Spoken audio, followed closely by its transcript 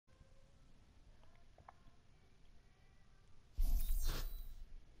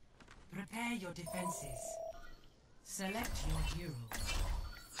your defenses. Select your hero.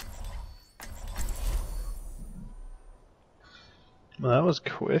 Well, that was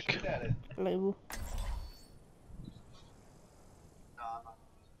quick. Hello.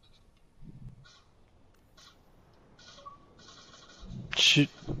 Shoot.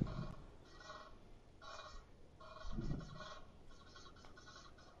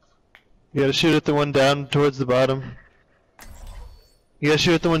 You gotta shoot at the one down towards the bottom. You gotta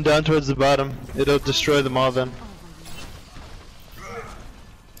shoot at the one down towards the bottom. It'll destroy them all then. So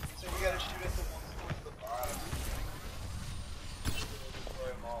you gotta shoot at the one towards the bottom. Destroy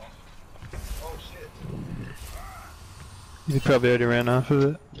them all. Oh shit. You probably already ran off of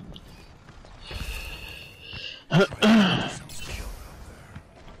it.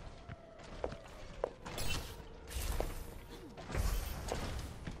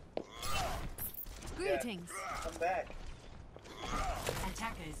 Greetings. Come back.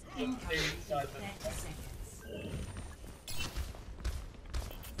 Attackers incoming in 30 seconds.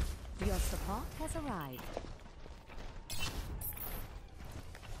 Your support has arrived.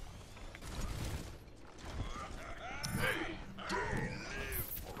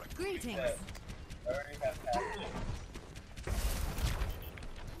 Greetings. I already have passed.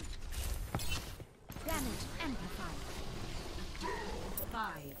 Damage amplified.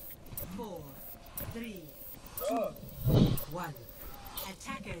 5, 4, 3, 1.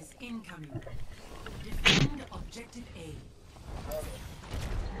 Attackers incoming. Defend objective A.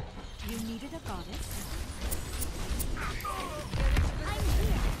 You needed a goddess? I'm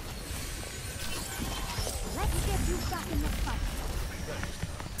here. Let's get you back in the fight.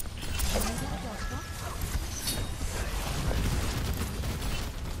 You needed a goddess?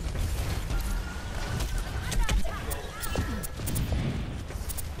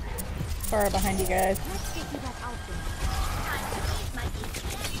 Far behind you guys. Let's get you that outfit.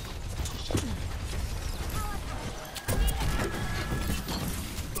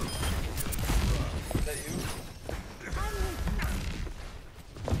 Is that you?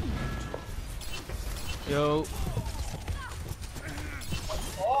 Yo.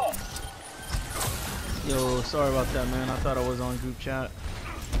 Oh! Yo, sorry about that, man. I thought I was on group chat.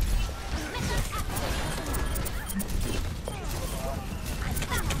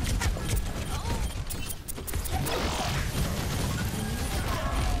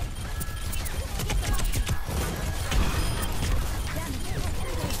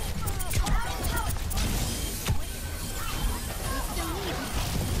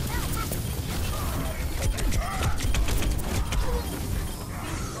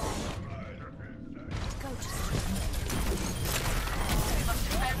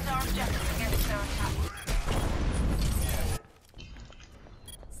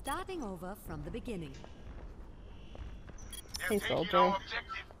 Starting over from the beginning. Hey, soldier.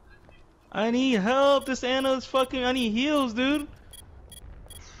 I need help. This Anna's fucking. I need heals, dude.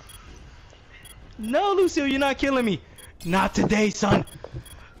 No, Lucio, you're not killing me. Not today, son.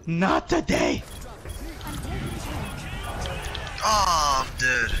 Not today. Oh, I'm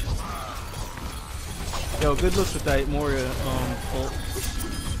dead. Yo, good looks with that Moria ult.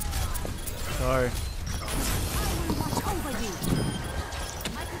 Sorry.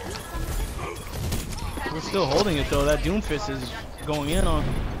 We're still holding it though. That Doomfist is going in on.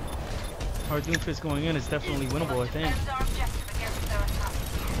 Our Doomfist going in is definitely winnable, I think.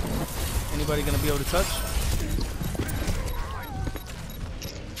 Anybody gonna be able to touch?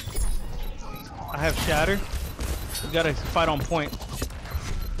 I have Shatter. We gotta fight on point.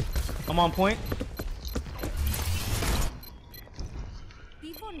 I'm on point.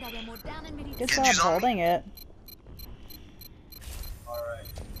 Good job holding it. Alright.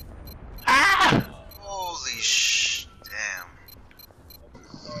 Ah! Holy sh!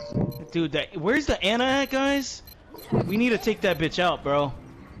 Damn. Dude, where's the Anna at, guys? We need to take that bitch out, bro.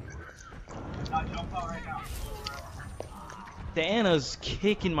 Jump out right now. The Anna's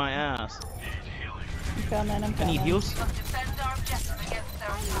kicking my ass. I'm coming, I'm I coming. need heals.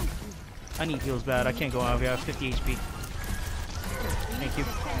 I need heals bad. I can't go out. We have 50 HP. Thank you.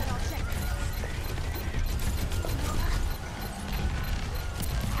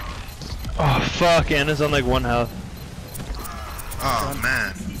 Oh fuck, Anna's on like 1 health. Oh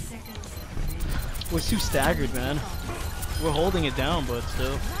man. We're too staggered, man. We're holding it down, but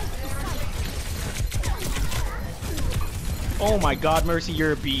still. Oh my god, Mercy,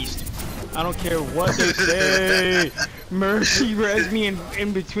 you're a beast. I don't care what they say. Mercy res me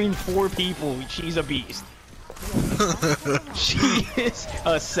in between 4 people. She's a beast. She is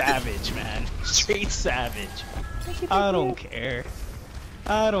a savage, man. Straight savage. I don't care.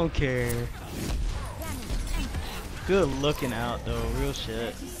 I don't care. Good looking out, though. Real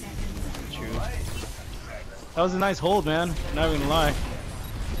shit. True. That was a nice hold, man. Not even gonna lie.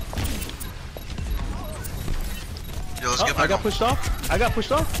 Yo, let's Oh, get back I got on. pushed off. I got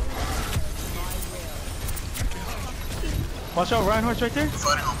pushed off. Watch out, Reinhardt's right there.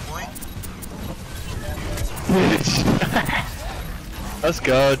 Fighting on point. Let's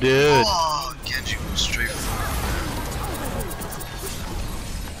go, dude. Oh, Genji was straight forward.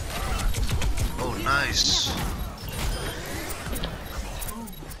 Oh, nice.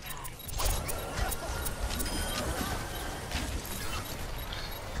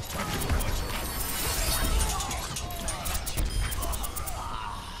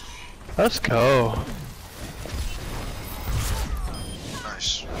 Let's go.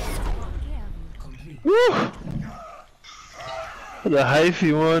 Nice. Woo! The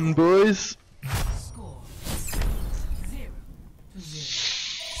hyphy one, boys. Score 0-0.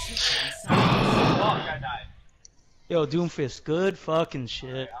 Fuck, I died. Yo, Doomfist, good fucking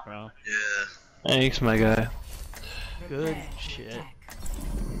shit, bro. Yeah. Thanks, my guy. Good shit.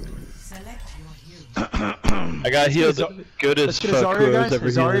 Select your hero. I got healed good as Let's get a fuck. Zarya, Whoever's guys. ever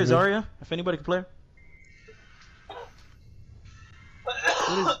Zarya, healing me. Zarya. If anybody can play.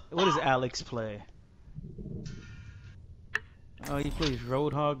 What does Alex play? Oh, he plays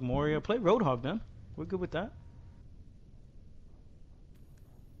Roadhog, Moria. Play Roadhog, man. We're good with that.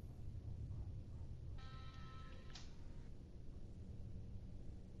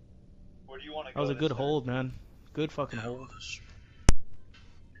 Where do you want to That go? was a this good time? hold, man. Good fucking Yeah, it hold. was.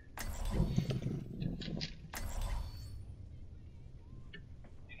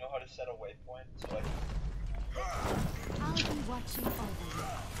 You know how to set a waypoint? So like, I'll be watching over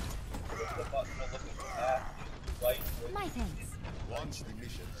push the button to look at the path, right, you. My thanks. Once the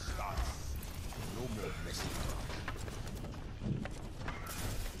mission starts, no more messing around.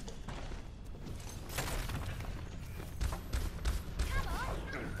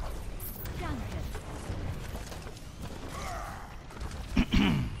 Danke.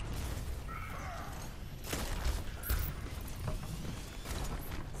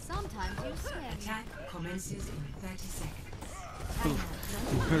 Sometimes you scare me. Attack commences in 30 seconds.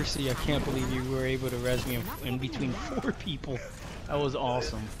 Mercy, I can't believe you were able to res me in between 4 people. That was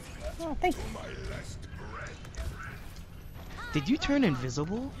awesome. Oh, thanks. Did you turn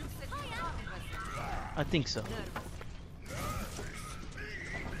invisible? I think so.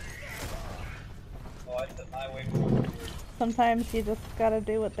 oh, I set my waypoint. Sometimes you just gotta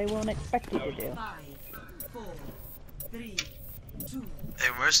do what they won't expect you to do. 5, 4, 3, 2. Hey,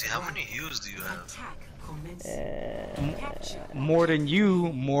 Mercy, how many heals do you have? Attack commences. Uh, More than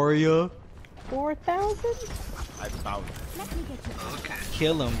you, Moria. 4,000? I found it. Let me get you. Okay.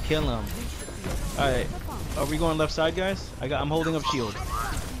 Kill him, kill him. Alright, are we going left side, guys? I'm holding up shield.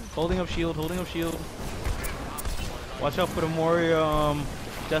 Holding up shield, holding up shield. Watch out for the Moria,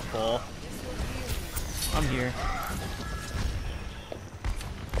 death ball. I'm here.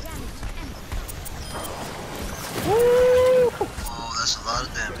 Woo! Oh, that's a lot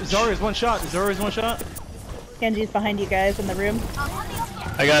of damage. Zarya's one shot, Zarya's one shot. Genji's behind you guys in the room.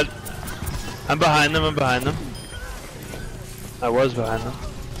 I'm behind them, I'm behind them. I was behind them.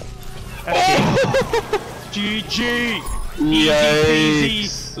 GG! Yikes. Easy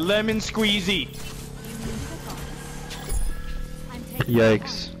peasy, lemon squeezy.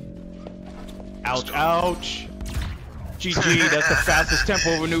 Yikes. Ouch, ouch. GG, that's the fastest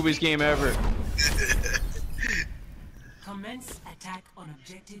tempo of a newbies game ever. Commence attack on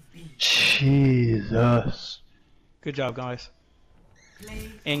objective B. Jesus. Good job, guys. Play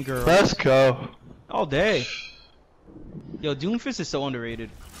And girls. Let's go. All day. Yo, Doomfist is so underrated.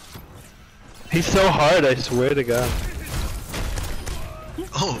 He's so hard, I swear to God.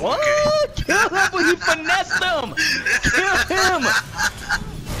 Oh, What? okay. Kill him, but he finessed him! Kill him!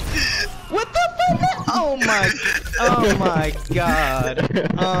 What the finesse? Oh my god.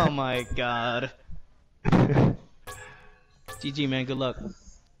 Oh my god. GG, man, good luck.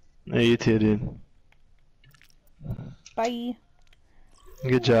 Hey, you too, dude. Bye.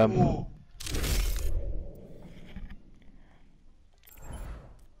 Good job.